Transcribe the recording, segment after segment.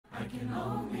can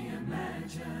only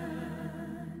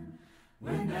imagine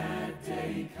when that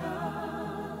day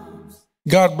comes.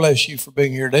 God bless you for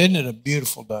being here today. Isn't it a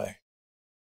beautiful day?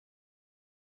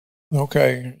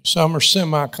 Okay, some are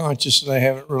semi-conscious and they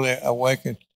haven't really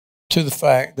awakened to the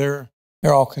fact they're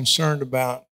all concerned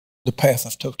about the path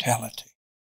of totality.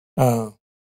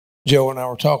 Joe and I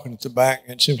were talking at the back,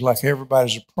 and it seems like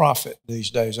everybody's a prophet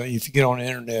these days. If you get on the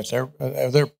internet,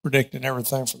 they're predicting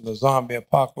everything from the zombie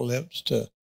apocalypse to,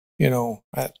 I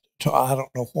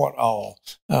don't know what all.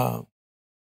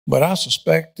 But I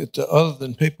suspect that other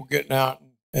than people getting out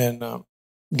and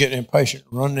getting impatient,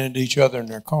 running into each other in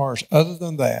their cars, other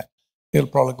than that, it'll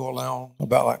probably go along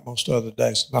about like most other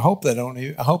days. And I hope they don't.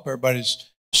 I hope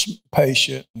everybody's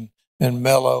patient and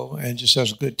mellow and just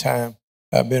has a good time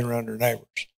being around their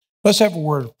neighbors. Let's have a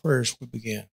word of prayer as we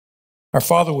begin. Our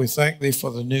Father, we thank Thee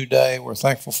for the new day. We're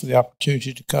thankful for the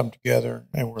opportunity to come together,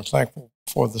 and we're thankful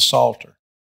for the Psalter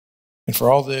and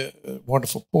for all the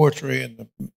wonderful poetry and the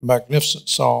magnificent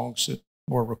songs that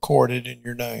were recorded in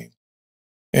Your name.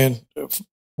 And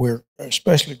we're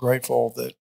especially grateful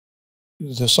that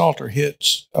the Psalter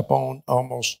hits upon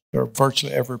almost or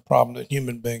virtually every problem that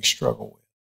human beings struggle with.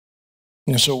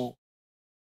 And so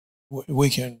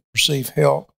we can receive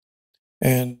help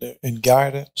and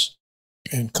guidance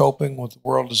and coping with the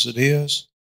world as it is,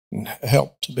 and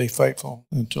help to be faithful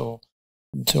until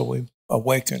we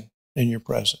awaken in Your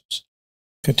presence.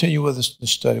 Continue with us in the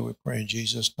study, we pray in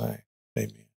Jesus' name.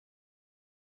 Amen.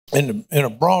 In a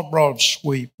broad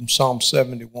sweep from Psalm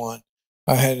 71,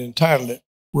 I had entitled it,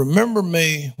 Remember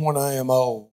Me When I Am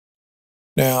Old.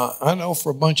 Now, I know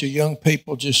for a bunch of young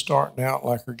people just starting out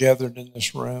like are gathered in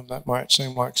this room, that might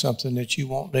seem like something that you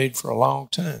won't need for a long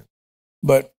time.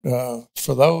 But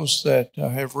for those that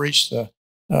have reached the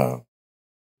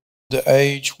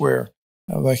age where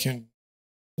they can,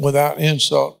 without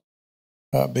insult,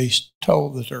 be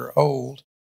told that they're old,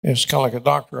 it's kind of like a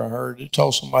doctor I heard that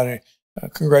told somebody,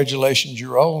 congratulations,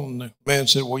 you're old. And the man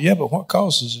said, well, yeah, but what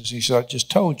causes this? He said, I just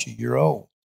told you, you're old.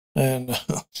 And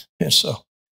so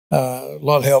a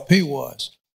lot of help he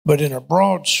was. But in a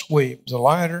broad sweep,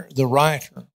 the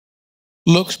writer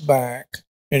looks back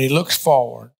and he looks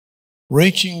forward,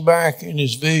 reaching back in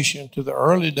his vision to the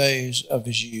early days of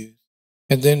his youth.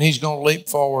 And then he's going to leap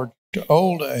forward to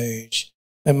old age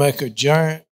and make a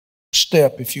giant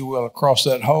step, if you will, across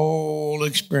that whole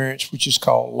experience, which is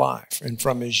called life. And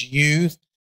from his youth,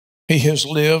 he has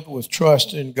lived with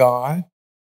trust in God,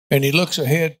 and he looks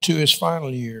ahead to his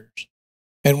final years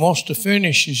and wants to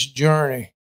finish his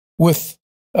journey with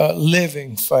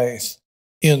living faith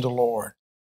in the Lord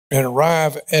and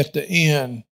arrive at the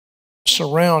end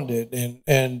surrounded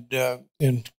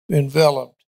and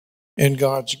enveloped in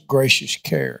God's gracious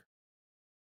care.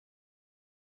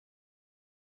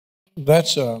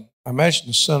 That's, I imagine,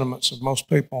 the sentiments of most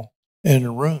people in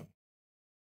the room.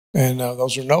 And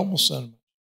those are noble sentiments.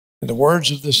 And the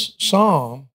words of this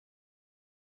psalm,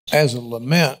 as a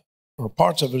lament, or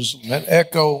parts of it as a lament,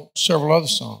 echo several other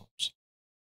psalms.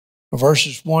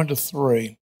 Verses 1 to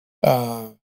 3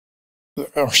 are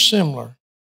similar,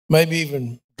 maybe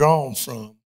even drawn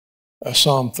from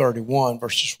Psalm 31,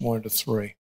 verses 1 to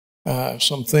 3.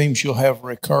 Some themes you'll have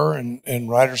recur, and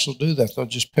writers will do that. They'll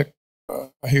just pick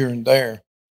here and there.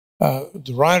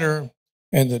 The writer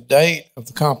and the date of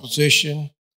the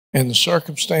composition and the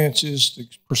circumstances, the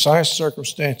precise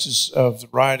circumstances of the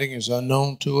writing is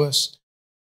unknown to us.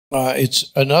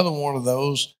 It's another one of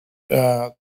those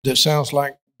that sounds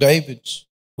like David's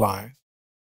life.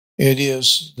 It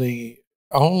is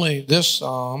only this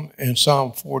psalm and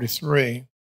Psalm 43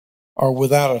 are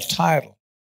without a title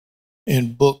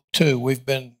in Book 2. We've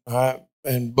been,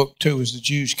 and Book 2 is the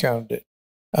Jews counted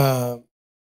it,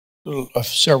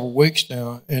 several weeks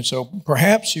now. And so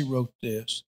perhaps he wrote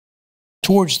this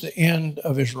towards the end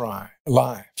of his life.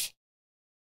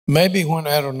 Maybe when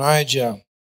Adonijah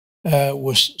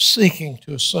was seeking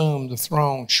to assume the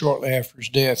throne shortly after his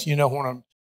death. You know, when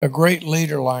a great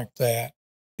leader like that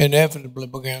inevitably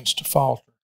begins to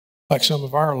falter, like some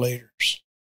of our leaders.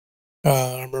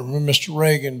 I remember Mr.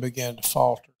 Reagan began to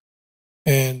falter.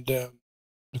 And the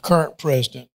current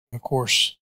president, of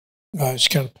course, it's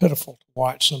kind of pitiful to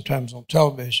watch sometimes on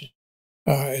television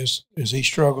as he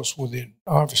struggles with the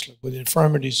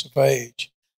infirmities of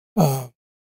age. I'm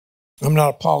not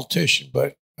a politician,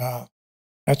 but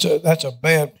that's a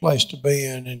bad place to be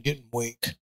in and getting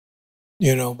weak,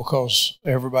 because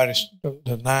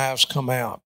the knives come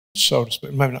out, so to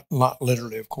speak. Maybe not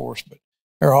literally, of course, but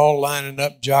they're all lining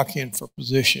up, jockeying for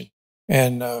position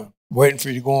and waiting for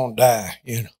you to go on and die.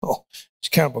 It's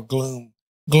kind of a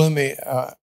gloomy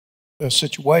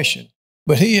situation.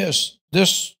 But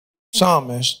this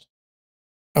psalmist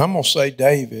I'm going to say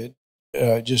David,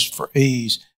 just for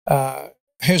ease,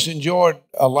 has enjoyed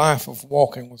a life of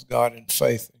walking with God in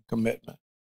faith and commitment.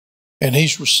 And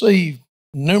he's received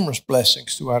numerous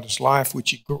blessings throughout his life,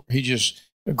 which he just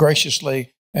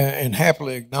graciously and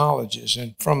happily acknowledges.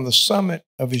 And from the summit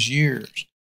of his years,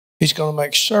 he's going to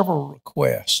make several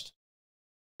requests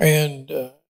and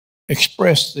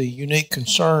express the unique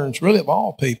concerns, really, of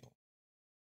all people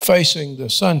facing the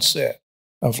sunset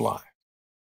of life.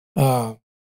 I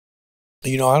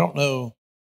don't know,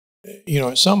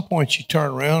 at some point you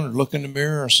turn around or look in the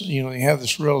mirror, or, you have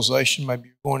this realization, maybe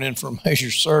you're going in for a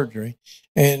major surgery,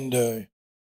 and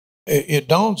it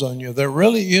dawns on you, there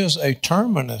really is a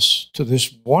terminus to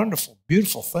this wonderful,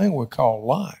 beautiful thing we call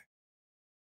life.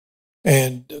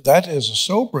 And that is a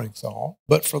sobering thought.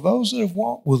 But for those that have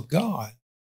walked with God,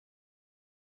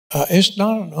 it's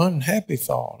not an unhappy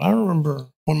thought. I remember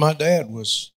when my dad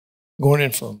was going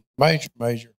in for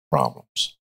major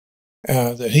problems,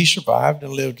 that he survived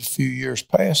and lived a few years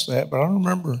past that. But I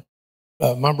remember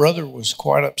my brother was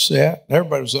quite upset.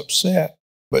 Everybody was upset.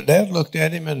 But Dad looked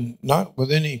at him, and not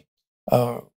with any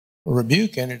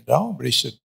rebuke in it at all, but he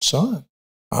said, "Son,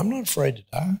 I'm not afraid to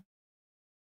die."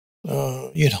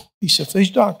 He said, "If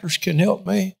these doctors can help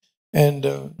me and,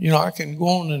 I can go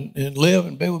on and live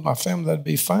and be with my family, that'd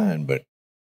be fine. But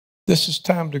this is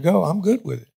time to go. I'm good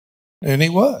with it." And he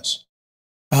was.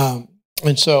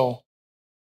 And so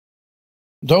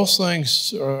those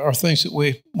things are things that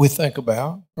we think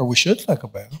about, or we should think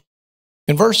about.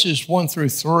 In verses 1 through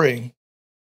 3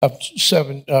 of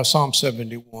Psalm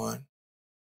 71,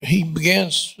 he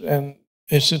begins, and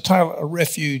it's entitled "A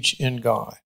Refuge in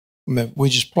God." We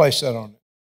just place that on it.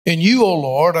 "In you, O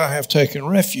Lord, I have taken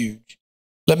refuge.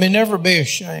 Let me never be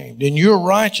ashamed. In your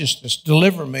righteousness,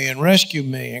 deliver me and rescue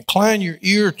me. Incline your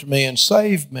ear to me and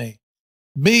save me.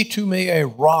 Be to me a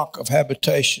rock of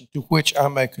habitation to which I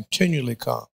may continually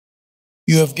come.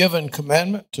 You have given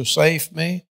commandment to save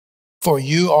me, for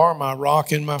you are my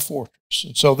rock and my fortress."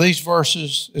 And so these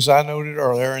verses, as I noted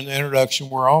earlier in the introduction,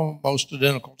 were almost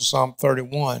identical to Psalm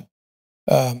 31,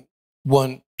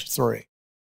 1 to 3.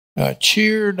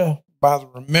 Cheered by the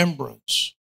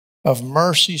remembrance of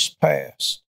mercies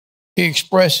past, he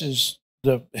expresses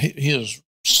his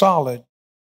solid,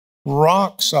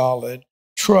 rock-solid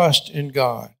trust in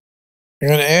God,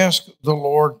 and ask the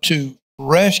Lord to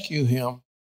rescue him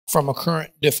from a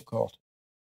current difficulty.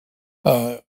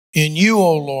 "In you,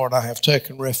 O Lord, I have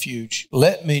taken refuge.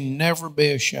 Let me never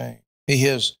be ashamed." He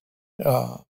has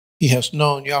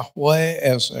known Yahweh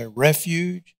as a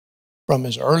refuge from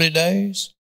his early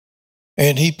days,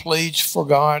 and he pleads for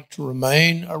God to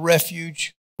remain a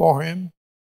refuge for him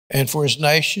and for his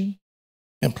nation.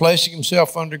 And placing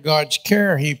himself under God's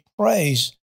care, he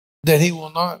prays that he will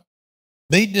not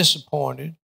be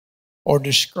disappointed or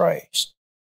disgraced.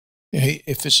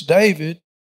 If it's David,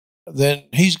 then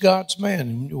he's God's man.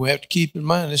 And we have to keep in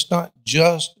mind, it's not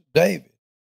just David.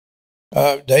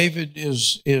 David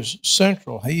is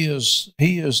central. He is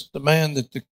the man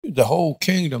that the whole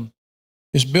kingdom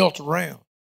is built around.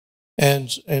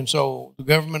 And so the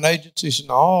government agencies and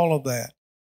all of that,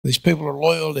 these people are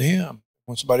loyal to him.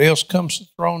 When somebody else comes to the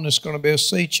throne, there's going to be a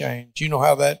sea change. You know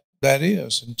how that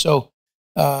is. And so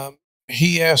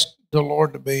he asked the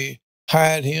Lord to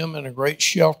hide him in a great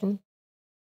shelter,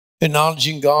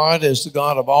 acknowledging God as the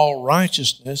God of all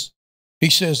righteousness. He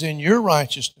says, "In your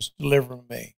righteousness, deliver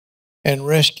me and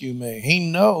rescue me." He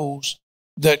knows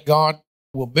that God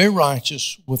will be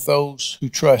righteous with those who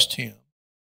trust him.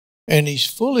 And he's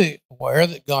fully aware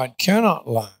that God cannot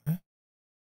lie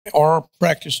or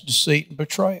practice deceit and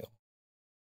betrayal.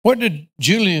 What did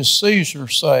Julius Caesar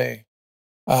say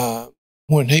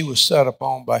when he was set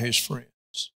upon by his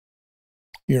friends?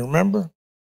 You remember?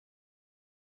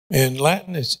 In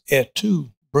Latin, it's et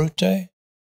tu, Brute.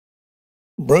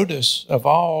 Brutus, of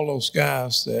all those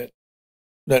guys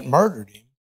that murdered him,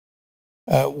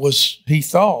 was, he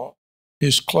thought,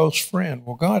 his close friend.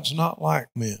 Well, God's not like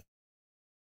men.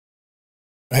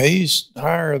 He's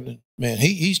higher than men.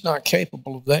 He's not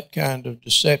capable of that kind of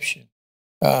deception.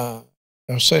 I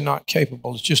say not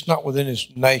capable. It's just not within his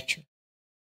nature.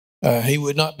 He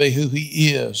would not be who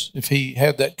he is if he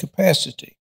had that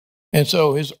capacity. And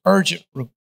so his urgent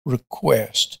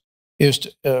request is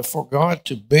for God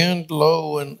to bend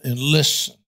low and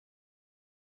listen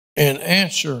and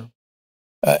answer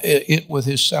it with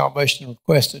his salvation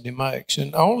request that he makes.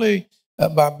 And only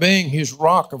by being his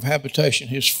rock of habitation,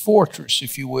 his fortress,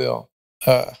 if you will,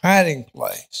 hiding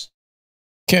place,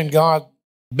 can God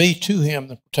be to him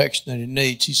the protection that he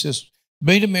needs. He says,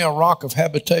 "Be to me a rock of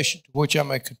habitation to which I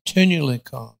may continually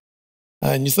come."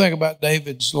 And you think about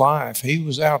David's life. He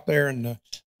was out there in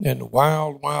in the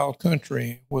wild, wild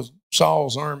country with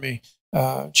Saul's army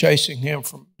chasing him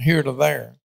from here to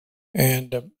there.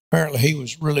 And apparently he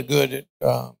was really good at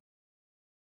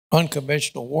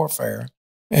unconventional warfare,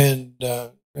 and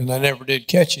they never did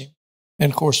catch him.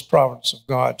 And, of course, the providence of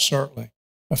God certainly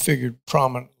figured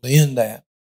prominently in that.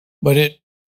 But it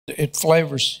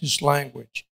flavors his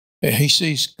language. He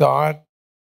sees God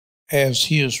as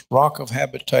his rock of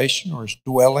habitation or his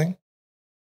dwelling,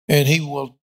 and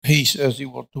he says he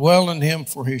will dwell in him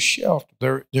for his shelter.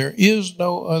 There is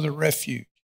no other refuge.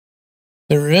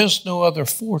 There is no other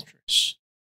fortress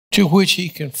to which he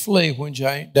can flee when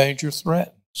danger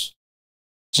threatens.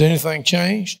 Has anything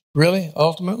changed, really,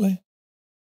 ultimately?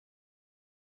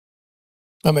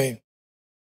 I mean,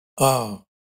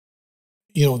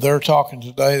 they're talking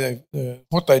today,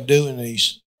 what they do in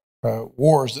these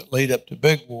wars that lead up to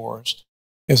big wars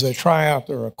is they try out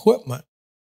their equipment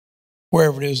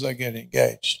wherever it is they get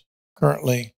engaged.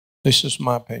 Currently, this is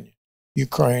my opinion,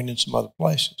 Ukraine and some other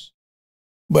places.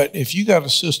 But if you got a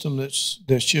system that's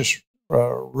just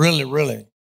really, really,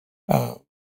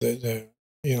 very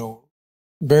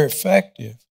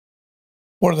effective,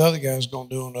 what are the other guys going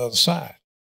to do on the other side?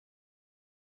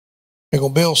 They're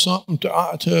going to build something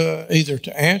to either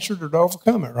to answer it or to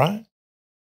overcome it, right?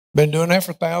 Been doing that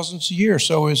for thousands of years.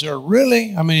 So is there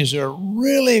really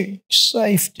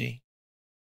safety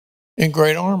in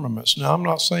great armaments? Now, I'm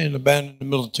not saying abandon the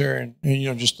military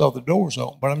and just throw the doors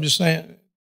open, but I'm just saying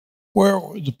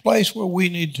the place where we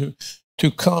need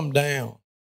to come down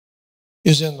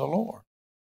is in the Lord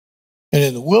and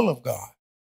in the will of God.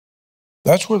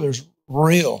 That's where there's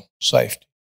real safety.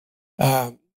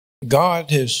 God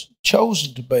has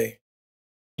chosen to be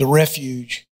the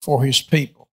refuge for his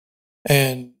people.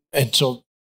 And so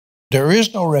there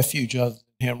is no refuge other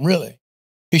than him, really.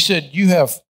 He said, you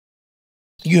have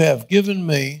given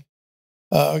me,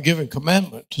 given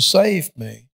commandment to save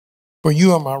me, for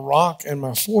you are my rock and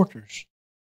my fortress.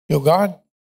 God,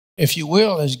 if you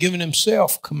will, has given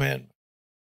himself commandment.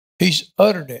 He's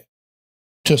uttered it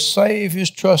to save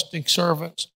his trusting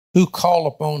servants who call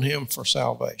upon him for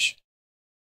salvation.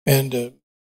 And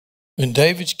in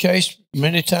David's case,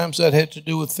 many times that had to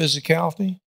do with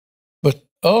physicality. But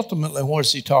ultimately, what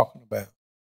is he talking about?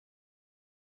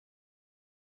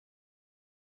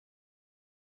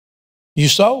 Your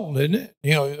soul, isn't it?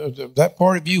 That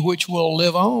part of you which will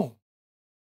live on.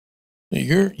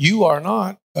 You are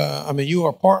not, you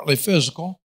are partly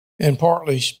physical and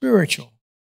partly spiritual.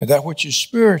 And that which is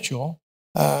spiritual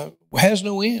has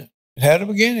no end. It had a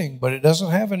beginning, but it doesn't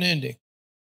have an ending.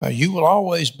 You will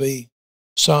always be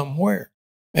somewhere.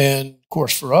 And, of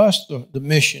course, for us, the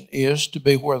mission is to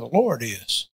be where the Lord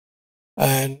is.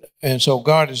 And so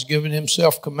God has given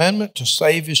himself commandment to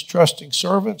save his trusting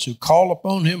servants who call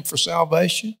upon him for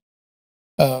salvation.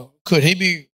 Could he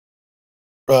be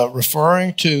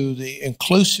referring to the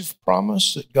inclusive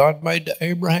promise that God made to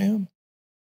Abraham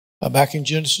back in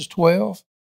Genesis 12?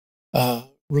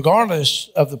 Regardless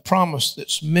of the promise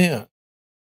that's meant,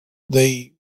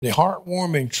 the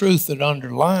heartwarming truth that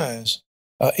underlies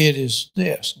it is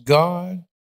this: God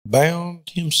bound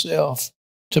himself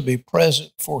to be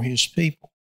present for his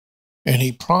people, and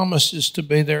he promises to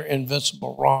be their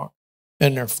invincible rock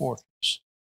and their fortress.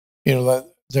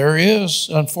 That there is,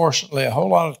 unfortunately, a whole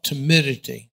lot of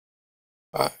timidity,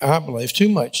 I believe too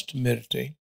much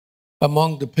timidity,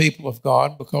 among the people of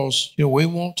God because, we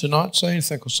want to not say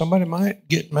anything because somebody might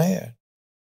get mad.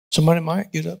 Somebody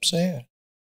might get upset.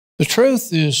 The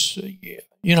truth is,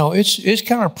 it's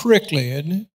kind of prickly,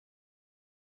 isn't it?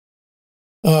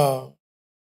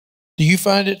 Do you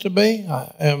find it to be?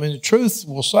 The truth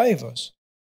will save us,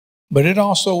 but it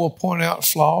also will point out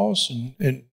flaws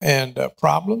and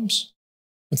problems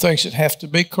and things that have to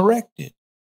be corrected.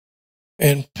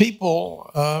 And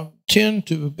people tend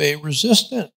to be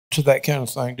resistant to that kind of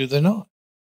thing, do they not?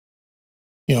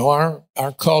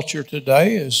 Our culture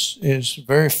today is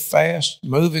very fast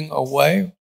moving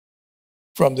away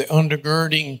from the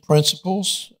undergirding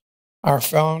principles, our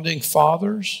founding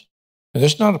fathers. And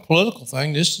this is not a political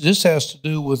thing. This has to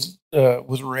do with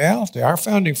reality. Our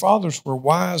founding fathers were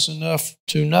wise enough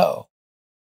to know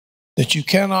that you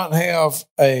cannot have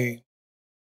a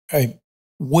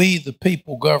we the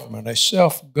people government, a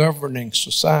self-governing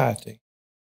society,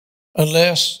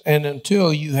 unless and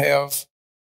until you have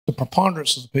the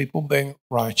preponderance of the people being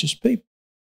righteous people,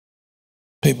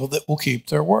 people that will keep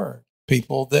their word,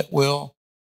 people that will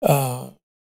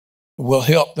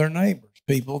help their neighbors,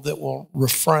 people that will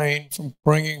refrain from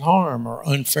bringing harm or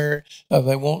unfair.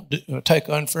 They won't take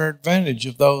unfair advantage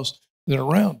of those that are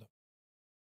around them.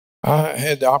 I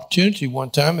had the opportunity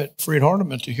one time at Fred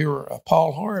Hardeman to hear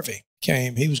Paul Harvey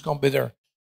came. He was going to be their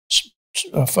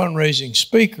a fundraising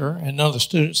speaker, and none of the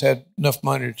students had enough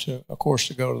money to, of course,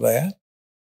 to go to that.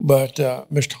 But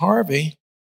Mr. Harvey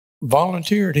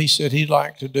volunteered. He said he'd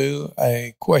like to do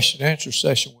a question and answer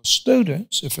session with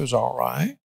students, if it was all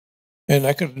right, and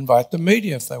they could invite the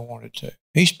media if they wanted to.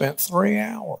 He spent 3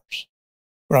 hours.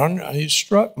 But it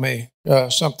struck me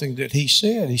something that he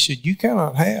said. He said, you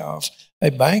cannot have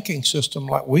a banking system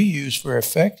like we use very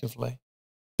effectively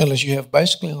unless you have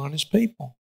basically honest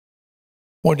people.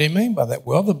 What do you mean by that?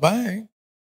 Well, the bank,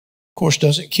 of course,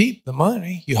 doesn't keep the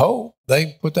money. You hope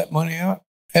they put that money out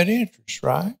at interest,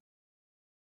 right?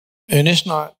 And it's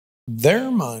not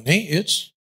their money,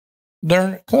 it's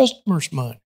their customers'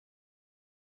 money.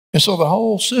 And so the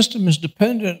whole system is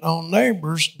dependent on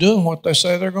neighbors doing what they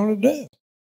say they're going to do.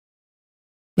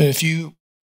 But if you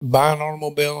buy an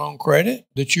automobile on credit,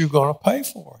 that you're going to pay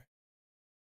for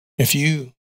it. If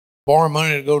you borrow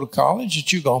money to go to college,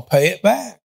 that you're going to pay it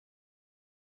back,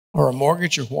 or a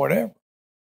mortgage or whatever.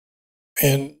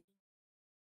 And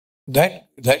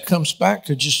that comes back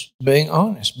to just being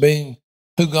honest, being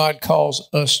who God calls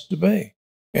us to be.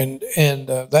 And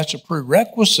that's a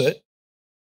prerequisite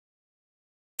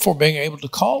for being able to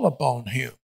call upon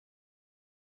him.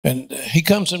 And he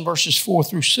comes in verses 4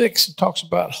 through 6 and talks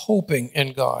about hoping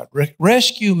in God.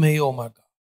 Rescue me, O my God,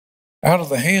 out of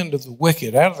the hand of the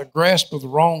wicked, out of the grasp of the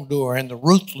wrongdoer and the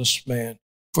ruthless man,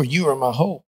 for you are my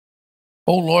hope.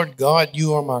 O Lord God,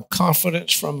 you are my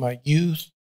confidence from my youth.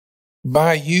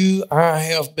 By you I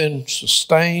have been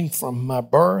sustained from my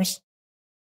birth.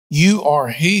 You are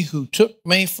he who took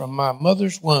me from my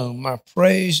mother's womb. My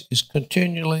praise is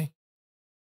continually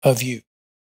of you.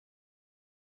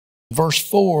 Verse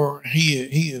 4, he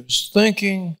is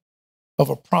thinking of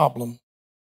a problem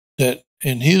that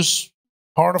in his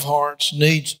heart of hearts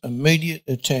needs immediate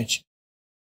attention.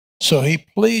 So he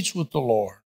pleads with the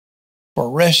Lord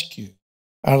for rescue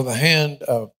out of the hand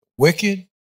of wicked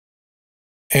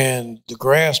and the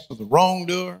grasp of the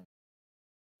wrongdoer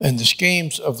and the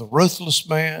schemes of the ruthless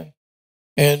man.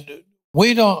 And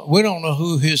we don't know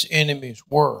who his enemies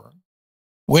were.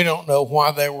 We don't know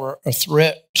why they were a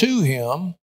threat to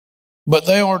him, but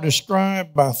they are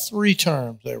described by 3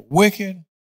 terms. They're wicked,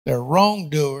 they're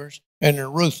wrongdoers, and they're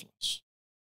ruthless.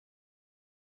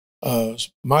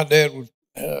 My dad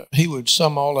would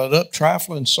sum all that up,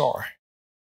 trifling sorry.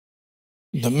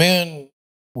 The men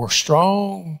were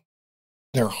strong,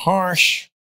 they're harsh,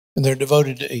 and they're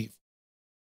devoted to evil.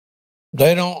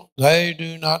 They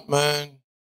do not mind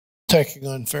taking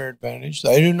unfair advantage.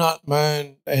 They do not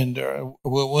mind and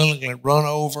will willingly run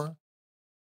over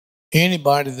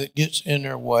anybody that gets in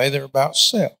their way. They're about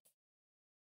self.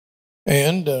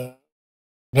 And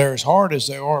they're as hard as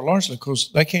they are largely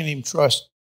because they can't even trust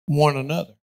one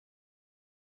another.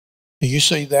 You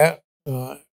see that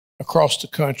across the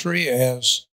country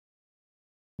as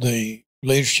the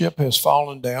leadership has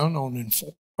fallen down on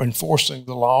enforcing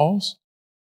the laws.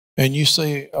 And you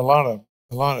see a lot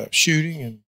of shooting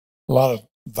and a lot of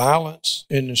violence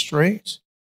in the streets.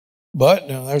 But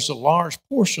now there's a large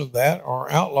portion of that are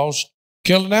outlaws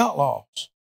killing outlaws.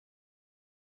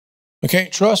 They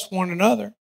can't trust one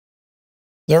another.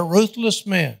 They're ruthless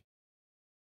men.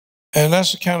 And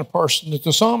that's the kind of person that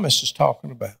the psalmist is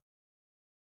talking about.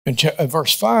 In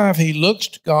verse 5, he looks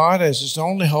to God as his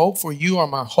only hope, for you are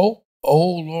my hope,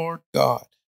 O Lord God.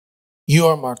 You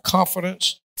are my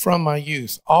confidence from my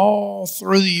youth. All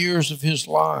through the years of his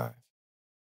life,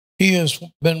 he has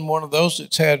been one of those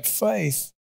that's had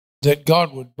faith that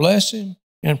God would bless him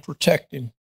and protect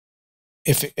him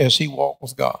as he walked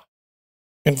with God.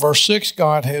 In verse 6,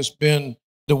 God has been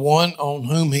the one on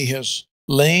whom he has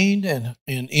leaned and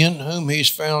in whom he's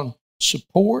found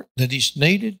support that he's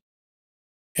needed.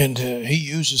 And he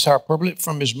uses hyperbole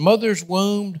from his mother's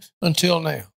womb until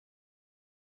now.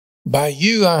 By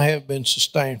you I have been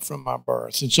sustained from my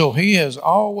birth. And so he has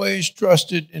always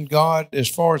trusted in God as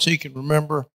far as he can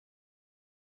remember.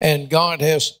 And God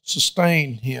has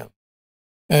sustained him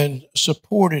and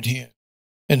supported him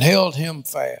and held him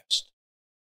fast.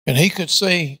 And he could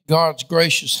see God's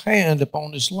gracious hand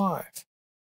upon his life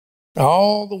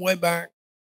all the way back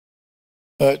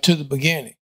to the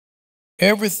beginning.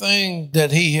 Everything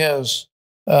that he has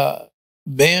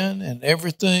been and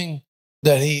everything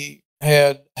that he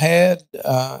had,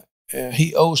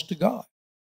 he owes to God.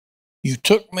 You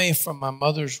took me from my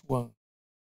mother's womb.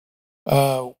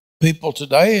 People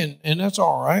today, and that's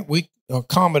all right, we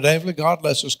accommodatively, God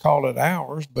lets us call it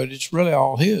ours, but it's really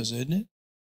all his, isn't it?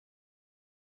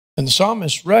 And the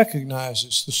psalmist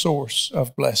recognizes the source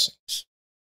of blessings.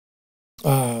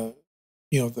 The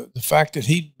fact that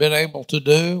he'd been able to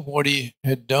do what he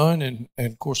had done, and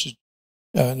of course,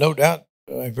 no doubt,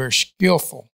 very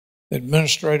skillful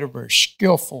administrator, very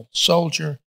skillful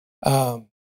soldier.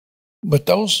 But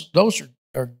those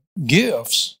are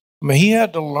gifts. I mean, he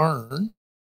had to learn,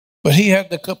 but he had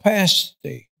the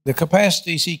capacity. The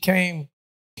capacities he came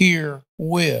here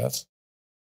with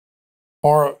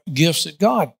are gifts that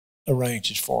God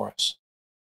arranges for us.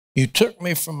 You took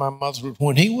me from my mother's.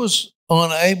 When he was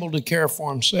unable to care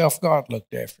for himself, God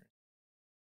looked after him.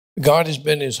 God has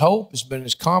been his hope, has been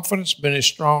his confidence, been his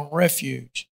strong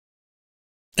refuge.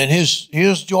 And his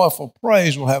joyful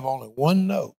praise will have only one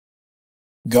note.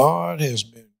 God has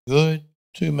been good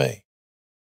to me.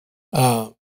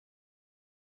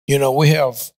 We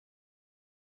have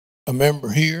a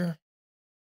member here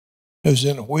who's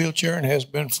in a wheelchair and has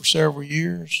been for several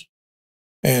years.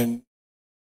 And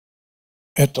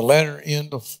at the latter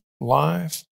end of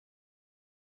life,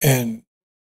 and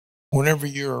whenever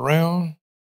you're around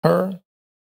her,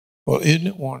 well, isn't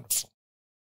it wonderful?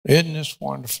 Isn't this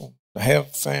wonderful to have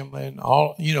a family and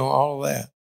all of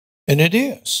that? And it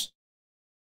is.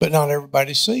 But not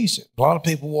everybody sees it. A lot of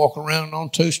people walk around on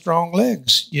two strong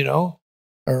legs,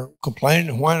 or complaining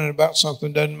and whining about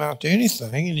something that doesn't amount to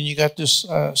anything. And then you got this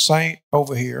saint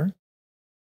over here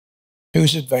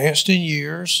who's advanced in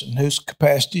years and whose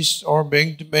capacities are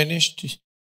being diminished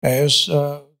as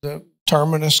the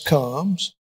terminus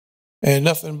comes, and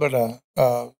nothing but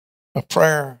a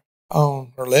prayer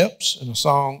on her lips and a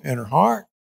song in her heart,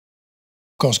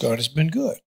 because God has been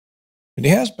good. And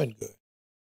he has been good.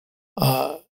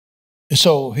 And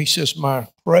so he says, my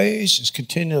praise is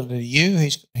continually to you.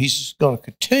 He's going to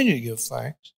continue to give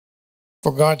thanks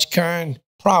for God's kind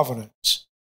providence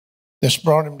that's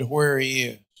brought him to where he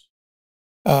is.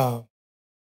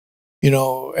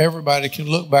 Everybody can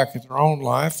look back at their own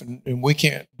life, and we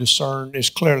can't discern as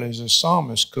clearly as the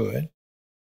psalmist could.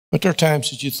 But there are times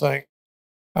that you think,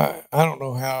 I don't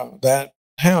know how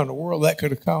in the world that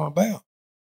could have come about.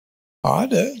 Oh, I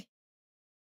do.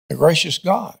 The gracious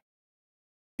God.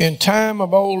 In time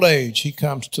of old age, he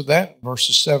comes to that,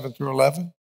 verses 7 through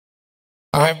 11.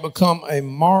 I have become a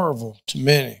marvel to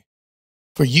many,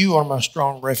 for you are my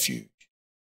strong refuge.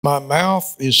 My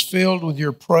mouth is filled with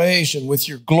your praise and with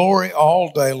your glory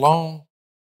all day long.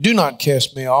 Do not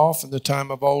cast me off in the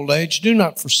time of old age. Do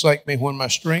not forsake me when my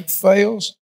strength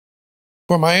fails,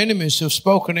 for my enemies have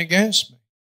spoken against me.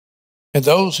 And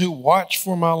those who watch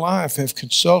for my life have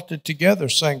consulted together,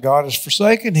 saying, God has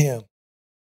forsaken him.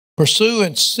 Pursue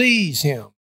and seize him,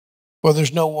 for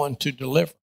there's no one to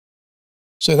deliver.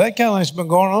 So that kind of thing's been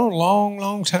going on a long,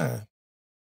 long time.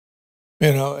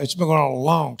 It's been going on a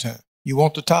long time. You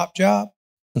want the top job?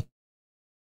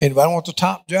 Anybody want the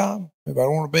top job? Anybody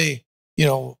want to be,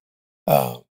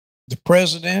 the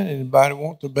president? Anybody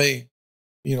want to be,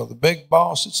 the big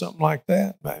boss at something like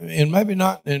that? And maybe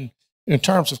not in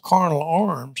terms of carnal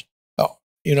arms,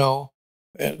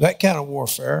 that kind of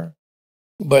warfare,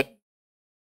 but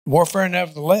warfare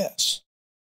nevertheless.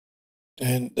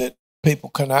 And that people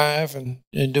connive and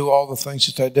do all the things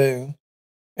that they do.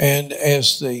 And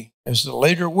as the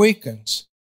leader weakens,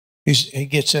 he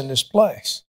gets in this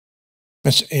place.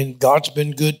 And God's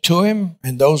been good to him,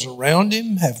 and those around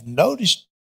him have noticed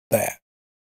that.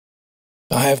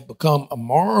 I have become a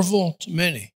marvel to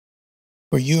many,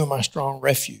 for you are my strong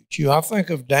refuge. I think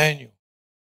of Daniel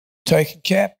taken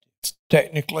captive,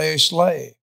 technically a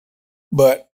slave.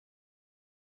 But,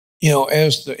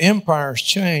 as the empires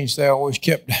changed, they always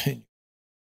kept Daniel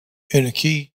in a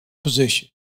key position.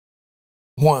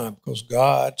 Why? Because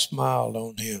God smiled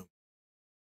on him.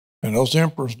 And those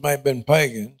emperors may have been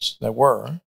pagans. They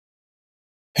were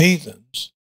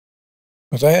heathens.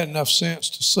 But they had enough sense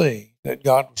to see that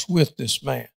God was with this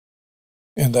man.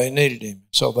 And they needed him.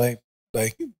 So they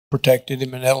protected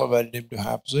him and elevated him to a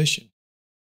high position.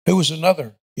 Who was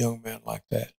another young man like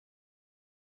that?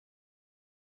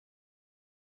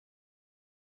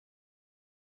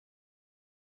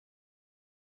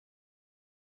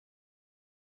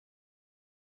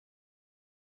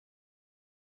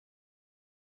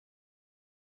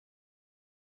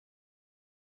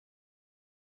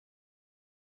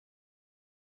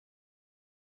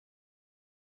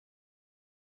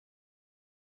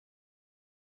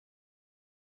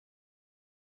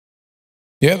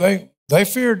 Yeah, they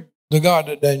feared the God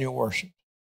that Daniel worshiped.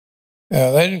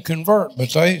 They didn't convert, but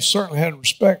they certainly had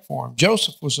respect for him.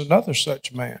 Joseph was another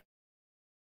such man.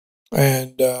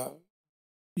 And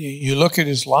you look at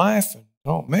his life, and,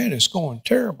 oh, man, it's going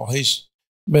terrible. He's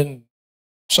been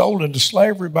sold into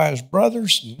slavery by his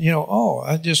brothers.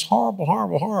 And, just horrible,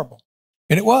 horrible, horrible.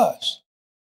 And it was.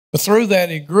 But through that,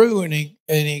 he grew, and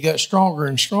he got stronger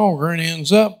and stronger, and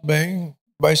ends up being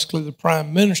basically the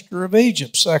prime minister of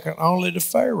Egypt, second only to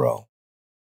Pharaoh.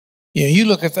 You know, you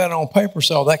look at that on paper,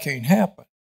 so that can't happen.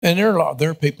 And there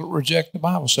are people that reject the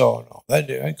Bible, so no,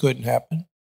 that couldn't happen.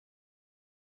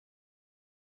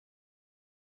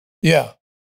 Yeah,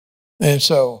 and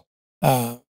so,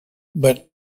 but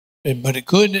it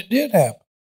could and it did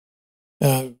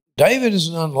happen. David is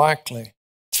an unlikely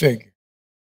figure,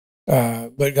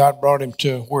 but God brought him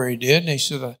to where he did, and he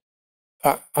said,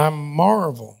 I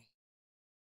marvel.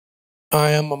 I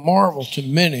am a marvel to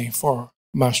many for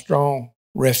my strong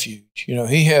refuge. You know,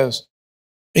 he has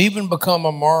even become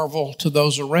a marvel to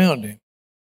those around him.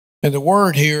 And the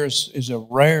word here is a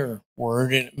rare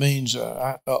word, and it means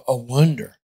a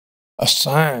wonder, a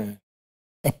sign,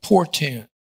 a portent.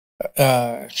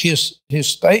 His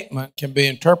statement can be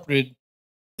interpreted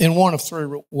in one of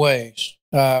three ways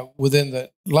within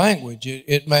the language.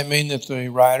 It may mean that the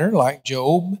writer, like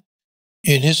Job,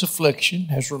 in his affliction,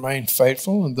 has remained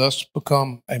faithful and thus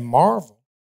become a marvel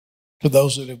to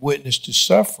those that have witnessed his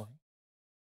suffering.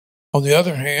 On the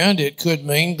other hand, it could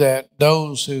mean that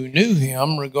those who knew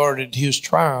him regarded his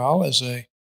trial as a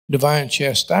divine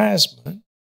chastisement.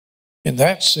 In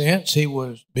that sense, he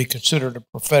would be considered a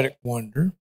prophetic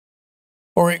wonder.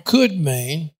 Or it could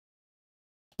mean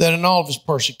that in all of his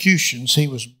persecutions, he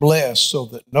was blessed so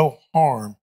that no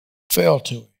harm fell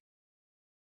to him.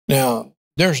 Now,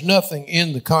 there's nothing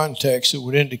in the context that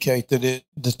would indicate that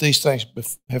these things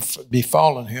have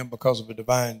befallen him because of a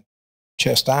divine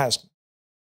chastisement.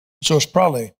 So it's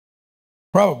probably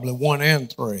 1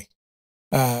 and 3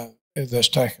 that's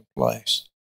taken place.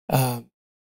 And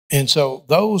so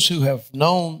those who have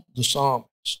known the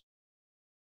psalmist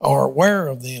are aware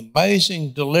of the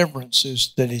amazing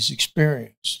deliverances that he's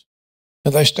experienced.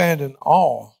 And they stand in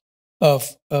awe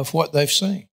of what they've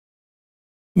seen.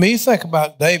 I mean, you think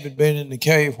about David being in the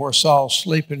cave where Saul's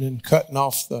sleeping and cutting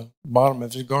off the bottom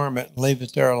of his garment and leave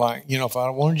it there like, you know, if I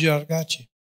wanted you, I'd have got you.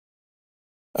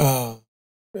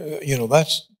 You know,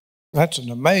 that's an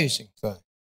amazing thing.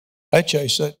 They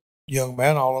chased that young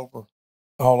man all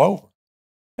over,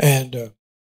 and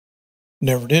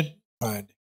never did find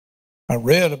him. I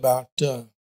read about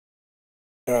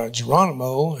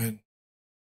Geronimo and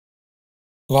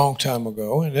a long time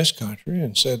ago in this country,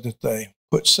 and said that they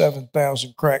put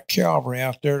 7,000 crack cavalry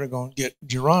out there to go and get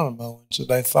Geronimo, and so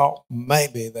they thought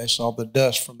maybe they saw the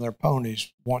dust from their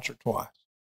ponies once or twice.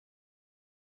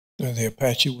 And the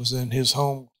Apache was in his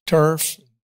home turf,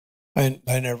 and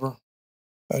they never,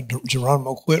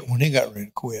 Geronimo quit when he got ready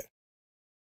to quit.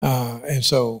 And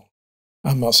so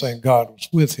I'm not saying God was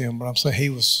with him, but I'm saying he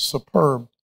was a superb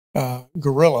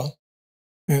guerrilla.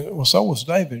 And well, so was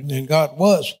David, and God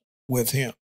was with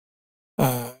him.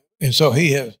 And so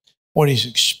what he's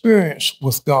experienced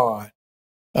with God,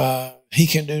 he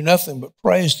can do nothing but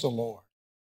praise the Lord.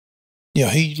 You know,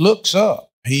 he looks up.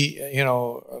 A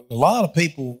lot of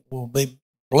people will be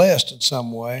blessed in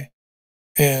some way,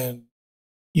 and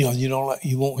you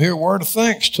won't hear a word of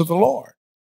thanks to the Lord.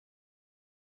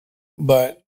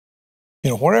 But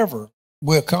whatever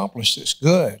we accomplish that's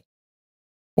good,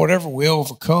 whatever we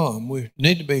overcome, we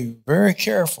need to be very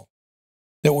careful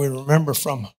that we remember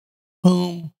from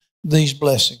whom these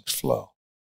blessings flow.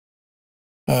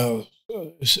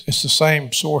 It's the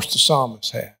same source the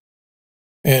psalmist had.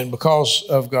 And because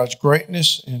of God's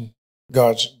greatness and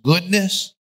God's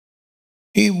goodness,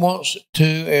 he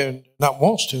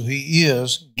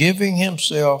is giving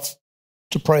himself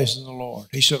to praising the Lord.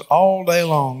 He said all day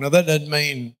long. Now that doesn't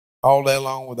mean all day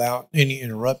long without any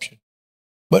interruption,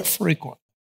 but frequent.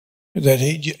 That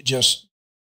he just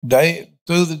day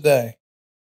through the day,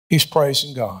 he's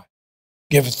praising God,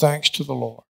 giving thanks to the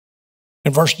Lord.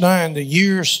 In verse 9, the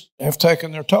years have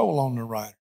taken their toll on the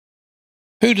writer.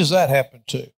 Who does that happen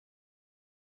to?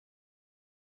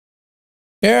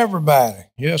 Everybody.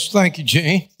 Yes, thank you,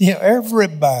 Gene. Yeah,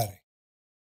 everybody.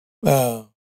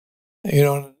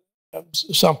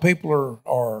 Some people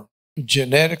are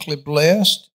genetically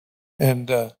blessed, and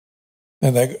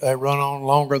they run on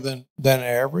longer than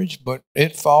average, but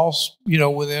it falls,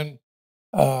 within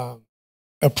a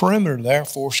perimeter there,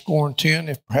 410,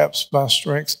 if perhaps by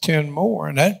strength 10 more,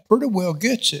 and that pretty well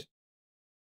gets it.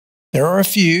 There are a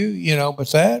few,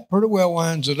 but that pretty well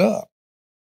winds it up.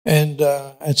 And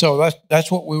so that's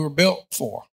what we were built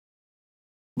for.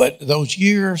 But those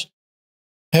years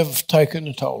have taken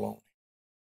a toll on him.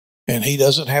 And he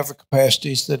doesn't have the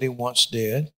capacities that he once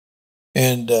did.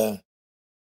 And, I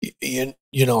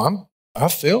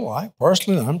feel like,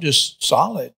 personally, I'm just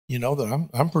solid, that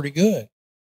I'm pretty good.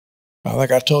 I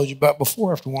think I told you about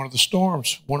before, after one of the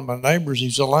storms, one of my neighbors,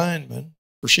 he's a lineman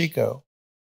for Chico.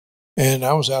 And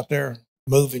I was out there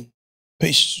moving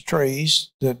pieces of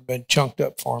trees that had been chunked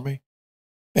up for me.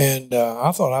 And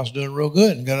I thought I was doing real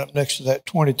good and got up next to that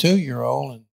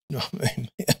 22-year-old and, man,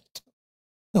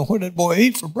 what did that boy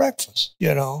eat for breakfast,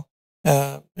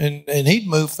 and he'd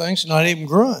move things and not even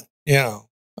grunt,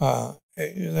 that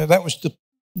was the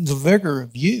vigor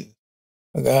of youth.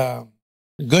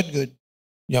 Good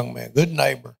young man, good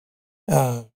neighbor.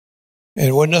 And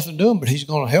it wasn't nothing to him, but he's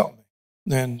going to help me.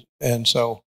 And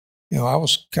so, I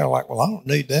was kind of like, well, I don't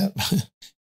need that.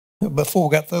 Before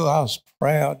we got through, I was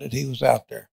proud that he was out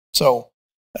there. So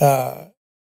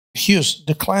his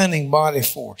declining body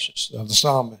forces, the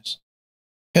psalmist,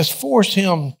 has forced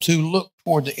him to look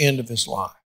toward the end of his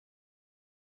life,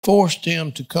 forced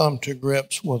him to come to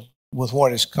grips with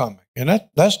what is coming. And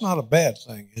that's not a bad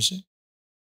thing, is it?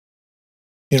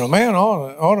 Man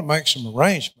ought to make some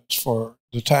arrangements for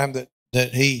the time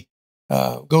that he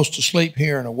goes to sleep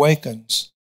here and awakens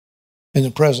in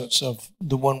the presence of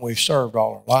the one we've served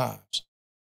all our lives.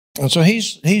 And so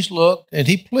he's looked, and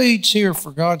he pleads here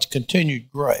for God's continued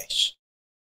grace.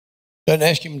 Doesn't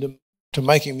ask him to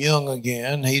make him young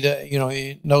again.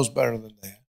 He knows better than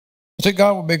that. But that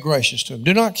God will be gracious to him.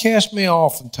 Do not cast me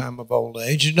off in time of old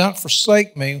age. Do not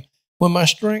forsake me when my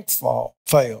strength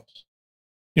fails.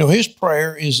 His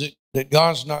prayer is that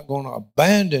God's not going to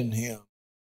abandon him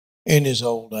in his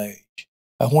old age.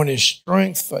 When his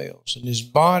strength fails and his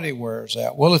body wears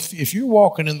out. Well, if you're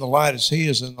walking in the light as he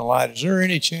is in the light, is there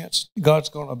any chance God's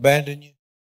going to abandon you?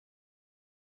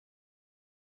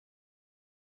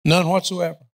 None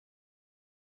whatsoever.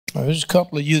 There's a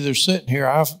couple of you that are sitting here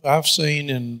I've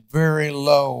seen in very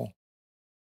low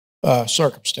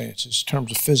circumstances in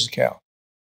terms of physicality,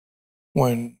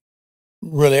 when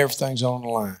really everything's on the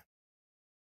line.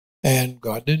 And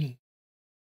God didn't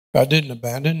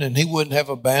abandon, and he wouldn't have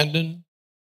abandoned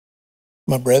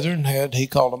my brethren had he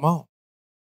called them on.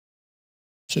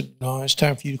 Said, no, it's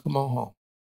time for you to come on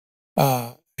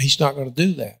home. He's not going to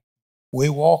do that. We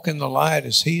walk in the light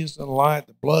as he is in the light.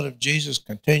 The blood of Jesus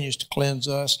continues to cleanse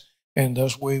us, and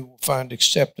thus we will find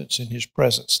acceptance in his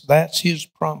presence. That's his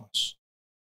promise.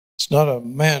 It's not a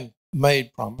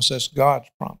man-made promise. That's God's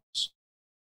promise.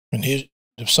 And the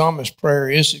psalmist's prayer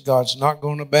is that God's not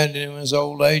going to abandon him in his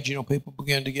old age. People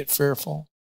begin to get fearful,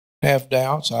 have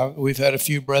doubts. We've had a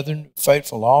few brethren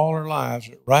faithful all their lives,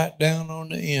 but right down on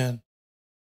the end,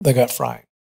 they got frightened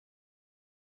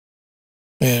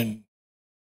and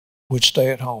would stay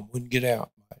at home, wouldn't get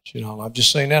out much. I've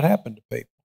just seen that happen to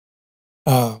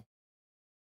people,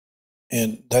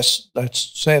 and that's a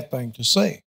sad thing to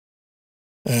see.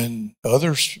 And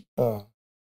others, I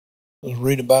was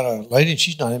reading about a lady, and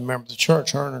she's not even a member of the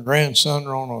church. Her and her grandson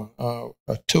are on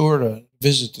a tour to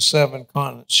visit the 7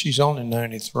 continents. She's only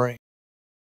 93.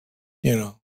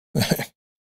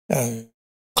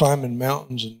 Climbing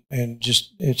mountains and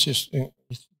just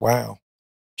wow.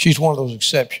 She's one of those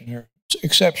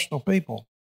exceptional people.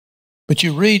 But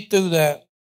you read through that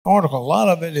article, a lot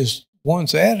of it is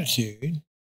one's attitude,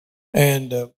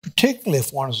 and particularly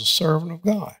if one is a servant of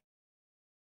God.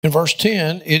 In verse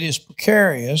 10, it is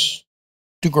precarious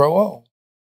to grow old,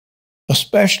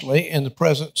 especially in the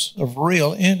presence of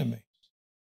real enemies.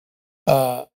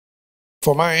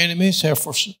 For my enemies have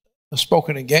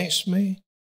spoken against me,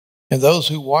 and those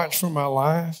who watch for my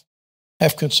life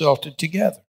have consulted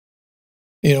together.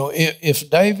 If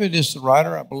David is the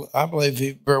writer, I believe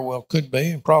he very well could be,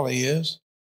 and probably is,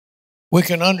 we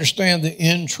can understand the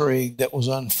intrigue that was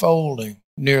unfolding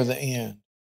near the end.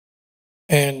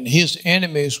 And his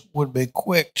enemies would be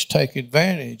quick to take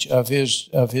advantage of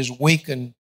his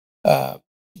weakened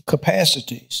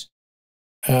capacities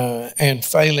and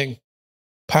failing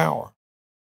power.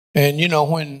 And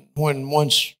when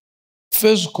one's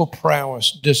physical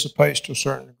prowess dissipates to a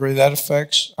certain degree, that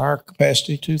affects our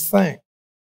capacity to think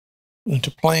and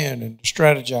to plan and to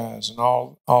strategize and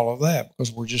all of that,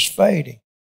 because we're just fading.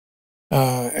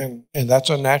 And that's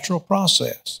a natural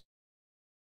process.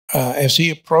 As he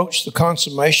approached the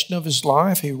consummation of his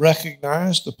life, he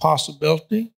recognized the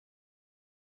possibility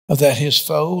of that his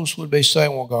foes would be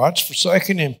saying, well, God's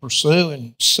forsaken him, pursue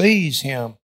and seize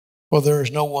him, for there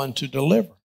is no one to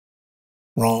deliver.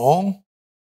 Wrong.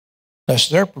 That's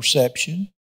their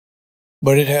perception,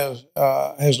 but it has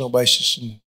no basis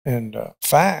in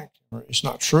fact. It's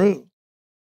not true.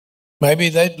 Maybe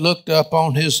they'd looked up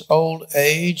on his old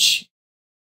age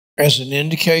as an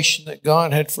indication that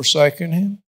God had forsaken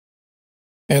him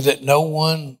and that no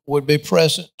one would be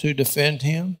present to defend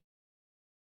him.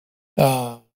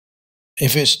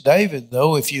 If it's David,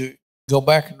 though, if you go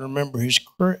back and remember his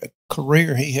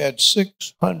career, he had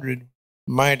 600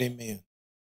 mighty men.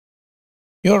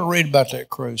 You ought to read about that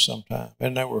crew sometime.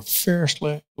 And they were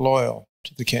fiercely loyal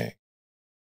to the king.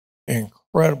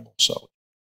 Incredible soldiers.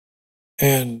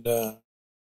 And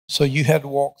so you had to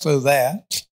walk through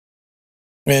that.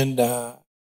 And,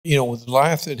 with the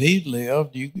life that he'd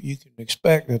lived, you can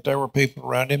expect that there were people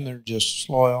around him that were just as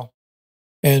loyal.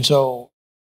 And so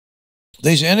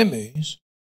these enemies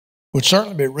would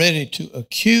certainly be ready to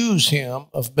accuse him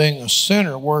of being a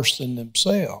sinner worse than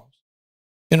themselves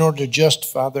in order to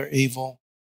justify their evil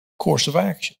course of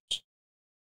actions.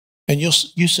 And you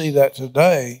see that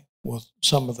today with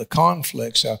some of the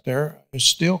conflicts out there. There's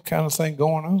still kind of thing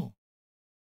going on.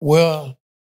 Well,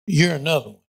 you're another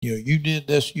one. You did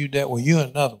this, you did that. Well, you're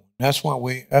another one. That's why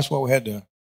we had to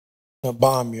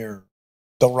bomb you,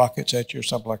 throw rockets at you or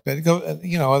something like that.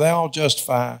 They all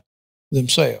justify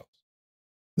themselves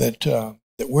that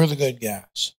we're the good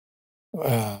guys.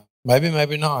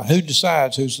 Maybe not. Who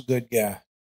decides who's the good guy?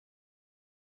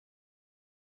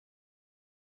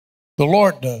 The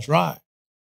Lord does, right?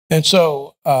 And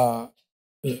so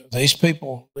these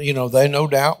people, they no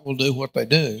doubt will do what they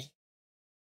do,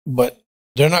 but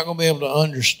they're not going to be able to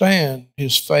understand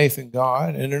his faith in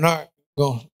God, and they're not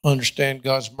going to understand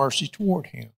God's mercy toward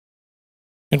him.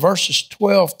 In verses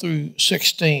 12 through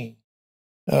 16,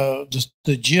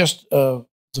 the gist of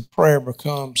the prayer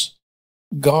becomes,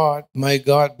 God, may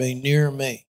God be near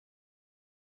me.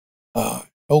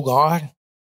 Oh God,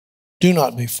 do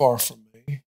not be far from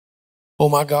me. Oh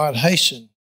my God, hasten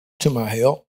to my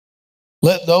help.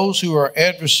 Let those who are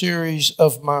adversaries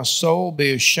of my soul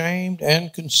be ashamed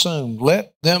and consumed.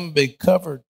 Let them be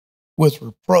covered with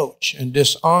reproach and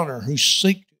dishonor who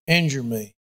seek to injure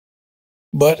me.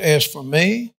 But as for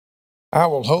me, I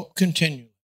will hope continually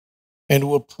and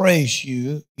will praise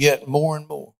you yet more and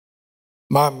more.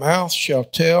 My mouth shall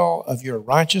tell of your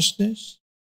righteousness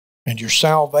and your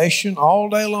salvation all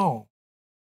day long,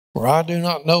 for I do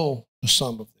not know the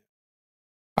sum of them.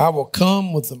 I will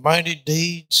come with the mighty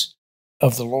deeds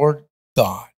of the Lord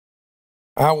God.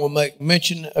 I will make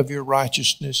mention of your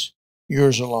righteousness,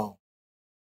 yours alone.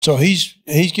 So he's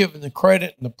giving the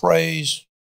credit and the praise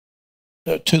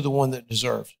to the one that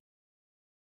deserves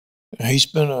it. He's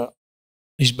been a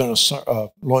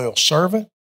loyal servant,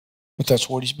 but that's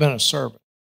what he's been, a servant.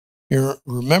 You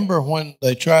remember when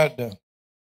they tried to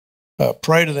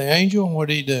pray to the angel? What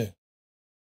did he do?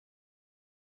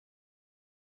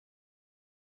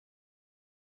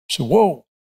 So, whoa,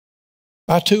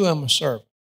 I too am a servant.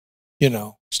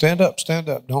 Stand up.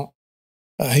 Don't.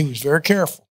 He was very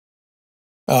careful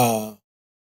not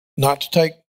to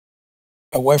take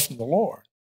away from the Lord.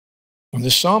 And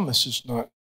this psalmist is not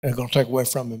going to take away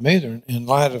from him either. In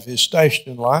light of his station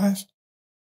in life,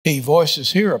 he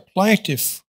voices here a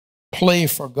plaintive plea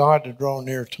for God to draw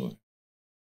near to him.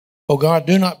 Oh God,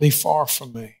 do not be far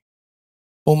from me.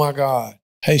 Oh my God,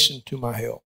 hasten to my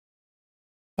help.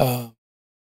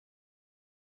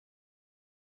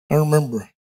 I remember,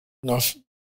 and I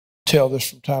tell this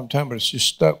from time to time, but it's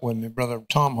just stuck with me. Brother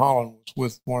Tom Holland was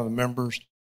with one of the members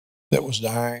that was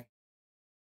dying.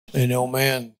 And the old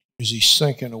man, as he's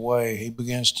sinking away, he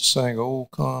begins to sing, "Oh,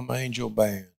 come, angel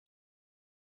band."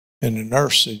 And the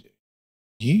nurse said,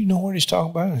 "Do you know what he's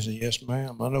talking about?" I said, "Yes,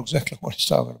 ma'am. I know exactly what he's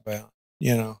talking about.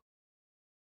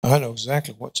 I know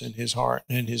exactly what's in his heart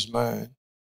and in his mind.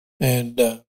 And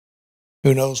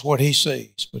who knows what he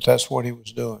sees, but that's what he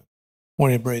was doing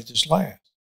when he breathed his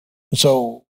last." And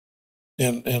so,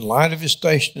 in light of his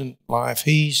station in life,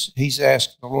 he's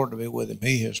asking the Lord to be with him.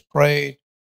 He has prayed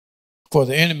for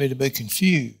the enemy to be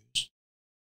confused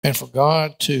and for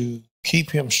God to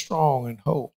keep him strong in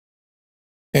hope.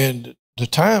 And the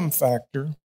time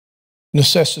factor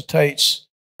necessitates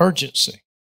urgency.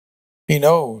 He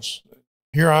knows,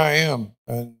 here I am,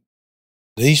 and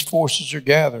these forces are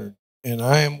gathered, and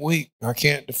I am weak. I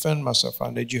can't defend myself. I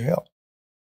need your help.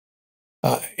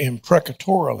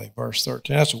 Imprecatorily, verse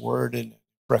 13, that's a word, isn't it?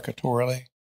 Imprecatorily.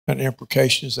 An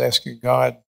imprecation is asking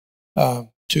God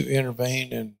to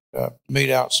intervene and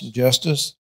mete out some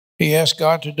justice. He asked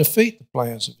God to defeat the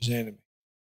plans of his enemy.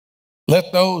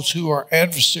 Let those who are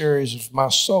adversaries of my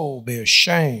soul be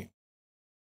ashamed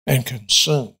and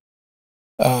consumed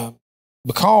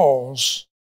because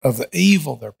of the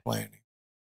evil they're planning.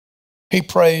 He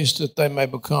prays that they may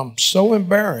become so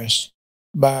embarrassed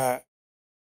by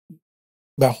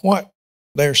what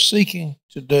they're seeking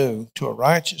to do to a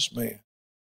righteous man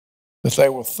that they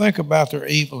will think about their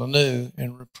evil anew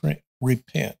and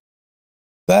repent.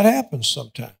 That happens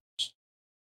sometimes.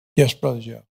 Yes, Brother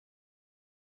Joe.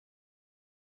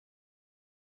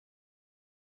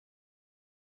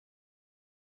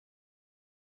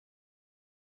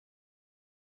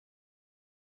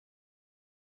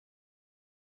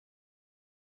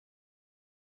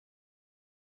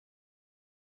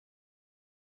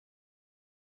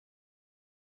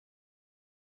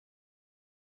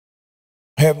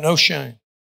 have no shame.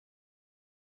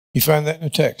 You find that in the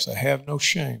text. They have no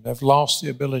shame. They've lost the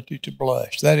ability to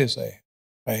blush. That is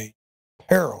a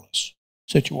perilous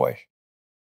situation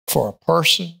for a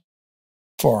person,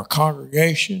 for a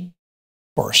congregation,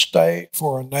 for a state,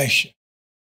 for a nation.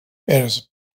 It is a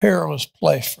perilous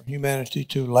place for humanity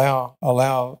to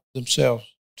allow themselves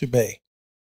to be.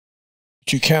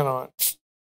 But you cannot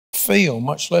feel,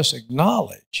 much less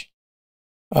acknowledge.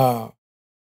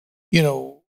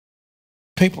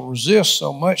 People resist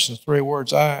so much the three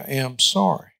words, I am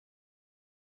sorry.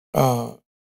 But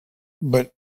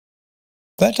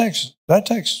that takes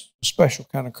a special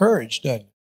kind of courage, doesn't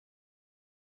it?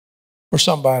 For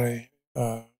somebody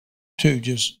to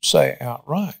just say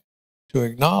outright, to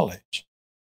acknowledge,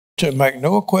 to make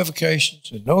no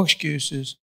equivocations and no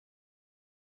excuses.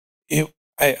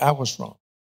 I was wrong,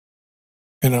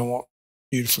 and I want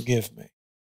you to forgive me.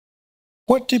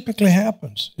 What typically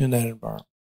happens in that environment?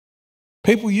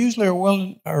 People usually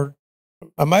are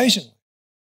amazingly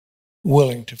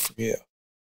willing to forgive.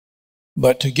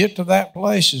 But to get to that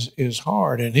place is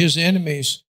hard, and his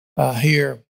enemies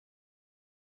here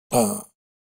are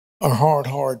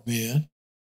hard men.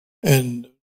 And,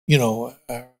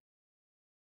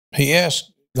 he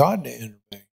asked God to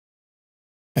intervene.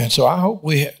 And so I hope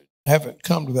we haven't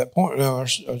come to that point. Now,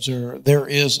 there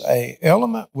is an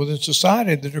element within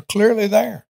society that are clearly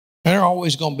there. And there are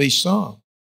always going to be some.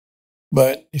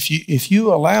 But if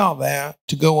you allow that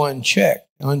to go unchecked,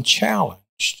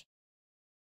 unchallenged,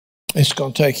 it's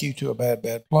going to take you to a bad,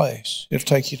 bad place. It'll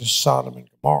take you to Sodom and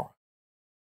Gomorrah.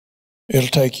 It'll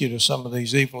take you to some of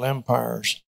these evil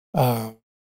empires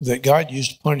that God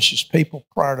used to punish his people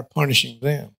prior to punishing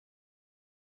them.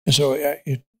 And so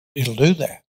it'll do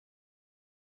that.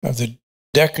 The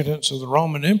decadence of the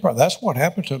Roman Empire, that's what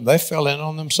happened to them. They fell in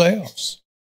on themselves.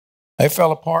 They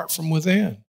fell apart from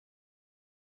within.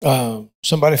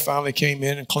 Somebody finally came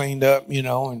in and cleaned up,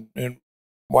 and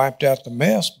wiped out the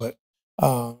mess. But,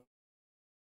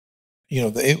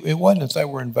 it wasn't that they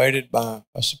were invaded by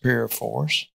a superior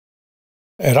force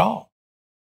at all.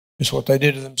 It's what they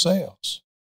did to themselves.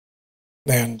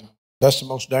 And that's the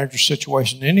most dangerous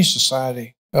situation any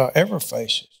society ever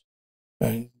faces.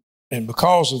 And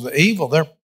because of the evil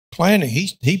they're planning,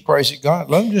 he prays at God,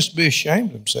 let them just be ashamed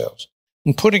of themselves.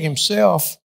 And putting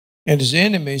himself and his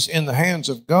enemies in the hands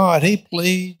of God, he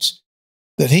pleads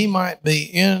that he might be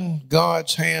in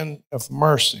God's hand of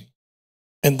mercy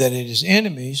and that his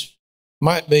enemies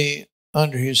might be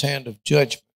under his hand of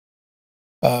judgment.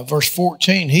 Verse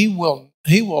 14, he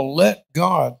will let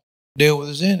God deal with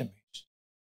his enemies,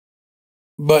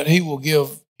 but he will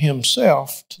give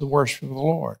himself to the worship of the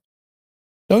Lord.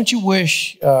 Don't you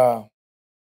wish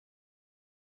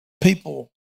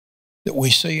people that we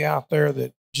see out there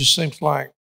that just seems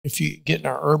like, if you get in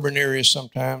our urban areas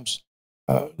sometimes,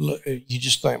 you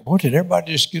just think, boy, did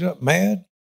everybody just get up mad?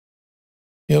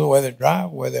 The way they drive,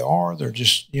 the way they are, they're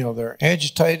just, they're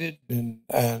agitated and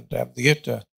they get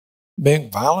to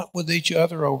being violent with each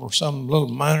other over some little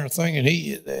minor thing. And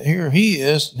here he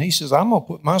is, and he says, I'm going to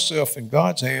put myself in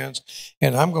God's hands,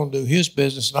 and I'm going to do his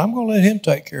business, and I'm going to let him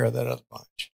take care of that other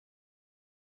bunch.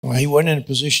 Well, he wasn't in a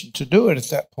position to do it at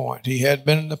that point. He had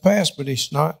been in the past, but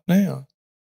he's not now.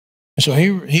 And so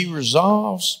he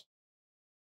resolves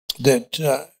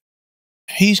that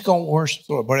he's going to worship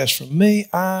the Lord. But as for me,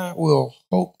 I will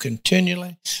hope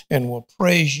continually and will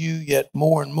praise you yet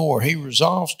more and more. He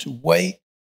resolves to wait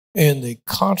in the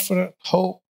confident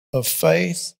hope of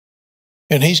faith,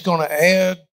 and he's going to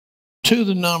add to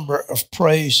the number of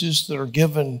praises that are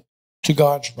given to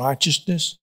God's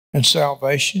righteousness and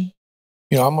salvation.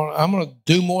 I'm going to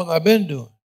do more than I've been doing.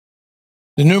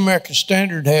 The New American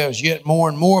Standard has yet more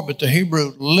and more, but the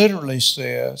Hebrew literally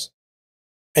says,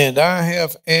 and I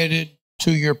have added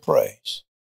to your praise.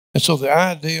 And so the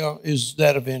idea is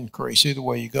that of increase, either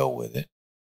way you go with it.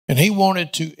 And he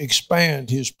wanted to expand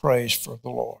his praise for the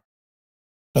Lord.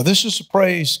 Now, this is a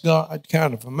praise God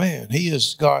kind of a man. He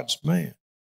is God's man.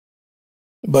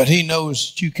 But he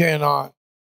knows that you cannot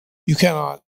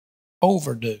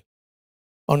overdo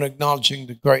on acknowledging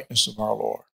the greatness of our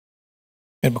Lord.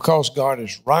 And because God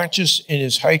is righteous in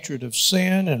his hatred of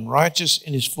sin and righteous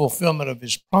in his fulfillment of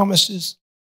his promises,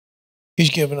 he's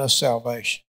given us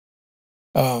salvation.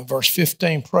 Verse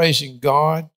 15, praising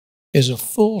God is a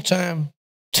full-time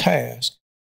task,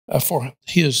 for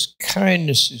his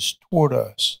kindnesses toward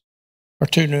us are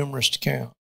too numerous to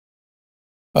count.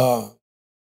 I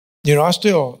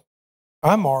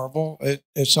marvel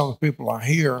at some of the people I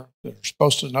hear that are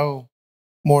supposed to know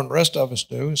more than the rest of us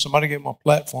do. Somebody gave them a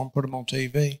platform, put them on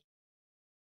TV,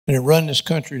 and they run this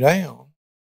country down.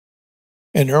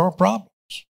 And there are problems.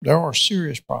 There are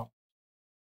serious problems.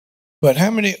 But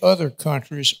how many other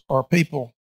countries are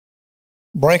people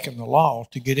breaking the law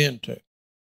to get into?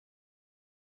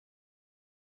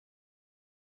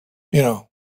 You know,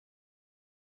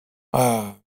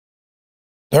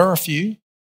 there are a few,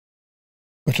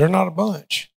 but they're not a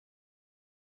bunch.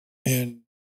 And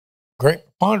great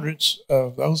preponderance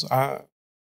of those, I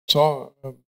saw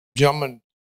a gentleman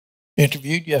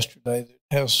interviewed yesterday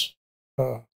that has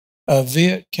a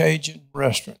Viet Cajun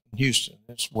restaurant in Houston.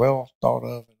 It's well thought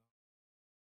of.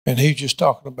 And he's just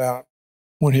talking about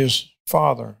when his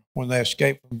father, when they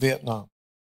escaped from Vietnam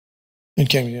and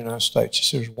came to the United States, he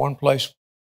says, one place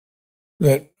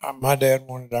that my dad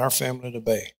wanted our family to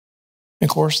be. And of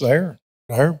course, they're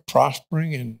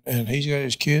prospering, and he's got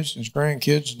his kids and his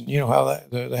grandkids, and you know how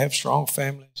they have strong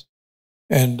families,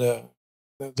 and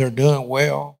they're doing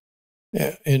well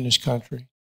in this country.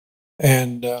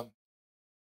 And,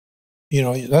 you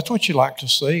know, that's what you like to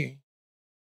see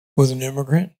with an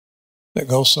immigrant that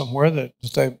goes somewhere that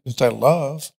they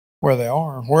love where they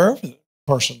are, wherever the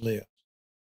person lives,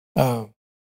 for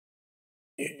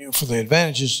the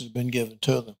advantages that have been given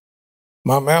to them.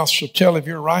 My mouth shall tell of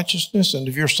your righteousness and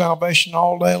of your salvation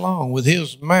all day long. With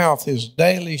his mouth, his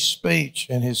daily speech,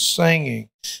 and his singing,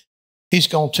 he's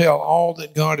going to tell all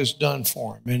that God has done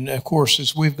for him. And of course,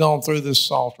 as we've gone through this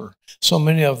Psalter, so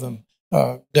many of them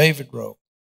David wrote.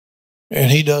 And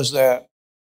he does that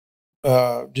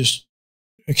just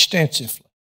extensively.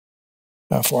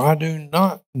 For I do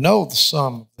not know the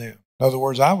sum of them. In other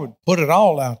words, I would put it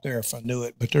all out there if I knew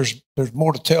it, but there's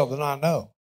more to tell than I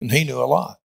know. And he knew a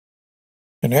lot.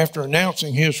 And after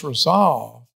announcing his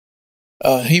resolve,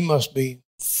 he must be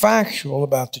factual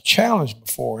about the challenge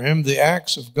before him. The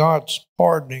acts of God's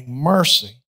pardoning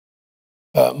mercy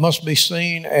must be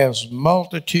seen as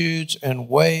multitudes and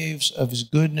waves of his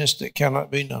goodness that cannot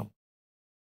be numbered.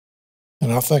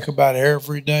 And I think about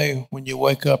every day when you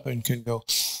wake up and can go,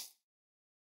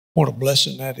 what a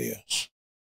blessing that is.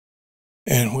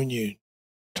 And when you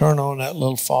turn on that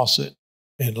little faucet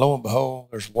and lo and behold,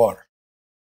 there's water.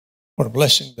 What a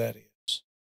blessing that is.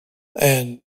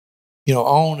 And, you know,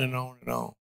 on and on and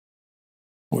on.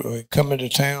 We come into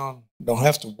town, don't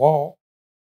have to walk,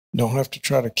 don't have to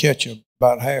try to catch a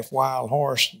about half wild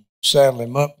horse and saddle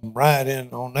him up and ride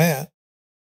in on that.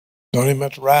 Don't even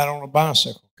have to ride on a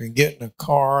bicycle. Can get in a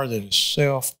car that is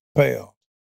self-propelled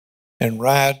and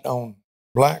ride on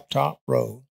blacktop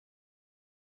road.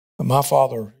 And my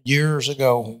father, years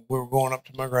ago, we were going up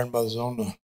to my grandmother's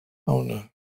on the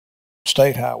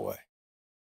state highway,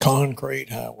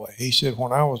 concrete highway. He said,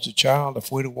 when I was a child,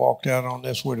 if we'd have walked out on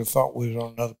this, we'd have thought we was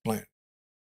on another planet.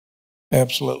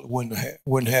 Absolutely wouldn't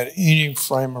have had any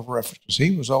frame of reference.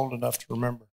 He was old enough to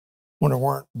remember when there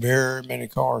weren't very many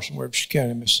cars in Webster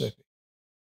County, Mississippi.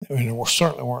 I mean, there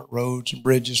certainly weren't roads and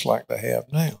bridges like they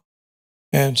have now.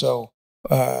 And so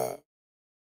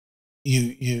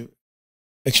you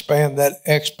expand that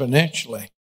exponentially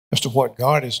as to what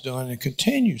God has done and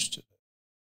continues to do.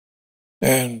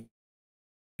 And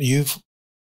you've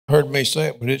heard me say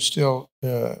it, but it's still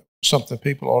something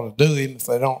people ought to do, even if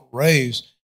they don't raise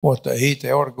what they eat.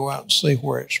 They ought to go out and see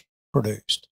where it's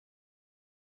produced.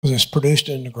 Because it's produced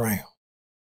in the ground.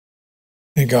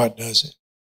 And God does it.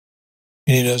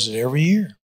 And he does it every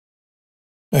year.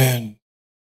 And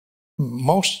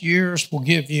most years will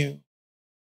give you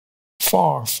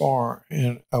far, far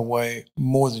in a way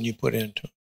more than you put into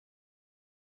it.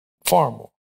 Far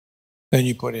more than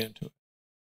you put into it.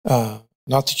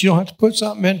 Not that you don't have to put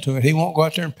something into it. He won't go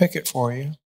out there and pick it for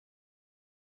you.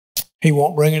 He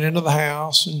won't bring it into the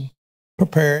house and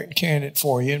prepare it and can it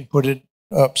for you and put it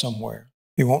up somewhere.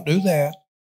 He won't do that.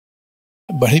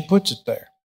 But he puts it there.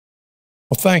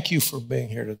 Well, thank you for being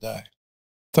here today.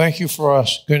 Thank you for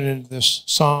us getting into this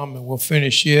psalm, and we'll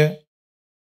finish it,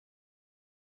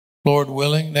 Lord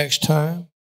willing, next time,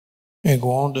 and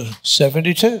go on to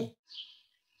 72.